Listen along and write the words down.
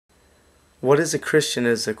What is a Christian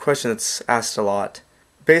is a question that's asked a lot.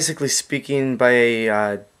 Basically speaking, by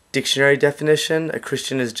a dictionary definition, a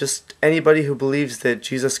Christian is just anybody who believes that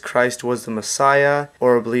Jesus Christ was the Messiah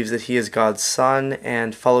or believes that he is God's son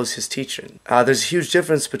and follows his teaching. There's a huge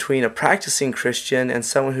difference between a practicing Christian and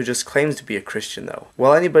someone who just claims to be a Christian, though.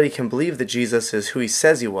 While anybody can believe that Jesus is who he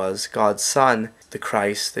says he was, God's son, the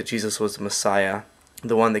Christ, that Jesus was the Messiah,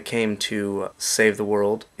 the one that came to save the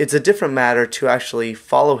world, it's a different matter to actually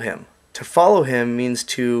follow him. To follow him means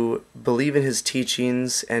to believe in his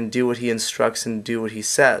teachings and do what he instructs and do what he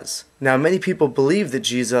says. Now, many people believe that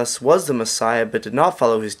Jesus was the Messiah but did not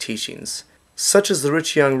follow his teachings, such as the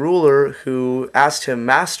rich young ruler who asked him,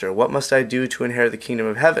 "Master, what must I do to inherit the kingdom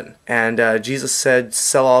of heaven?" And Jesus said,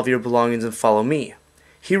 "Sell all of your belongings and follow me."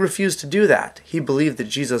 He refused to do that. He believed that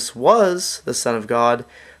Jesus was the Son of God,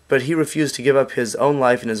 but he refused to give up his own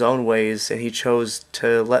life in his own ways, and he chose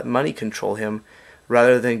to let money control him,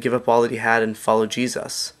 rather than give up all that he had and follow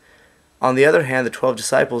Jesus. On the other hand, the 12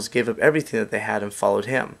 disciples gave up everything that they had and followed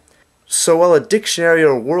him. So while a dictionary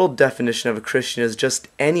or world definition of a Christian is just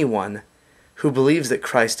anyone who believes that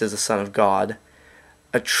Christ is the Son of God,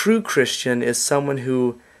 a true Christian is someone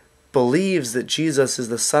who believes that Jesus is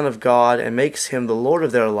the Son of God and makes him the Lord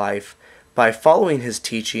of their life by following his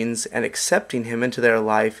teachings and accepting him into their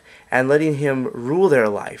life and letting him rule their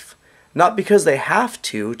life. Not because they have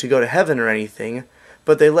to go to heaven or anything,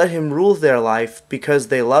 but they let him rule their life because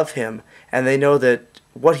they love him and they know that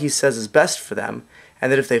what he says is best for them,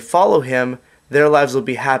 and that if they follow him, their lives will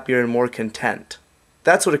be happier and more content.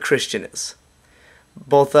 That's what a Christian is.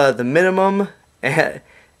 Both the minimum and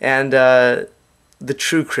the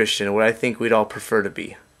true Christian, what I think we'd all prefer to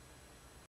be.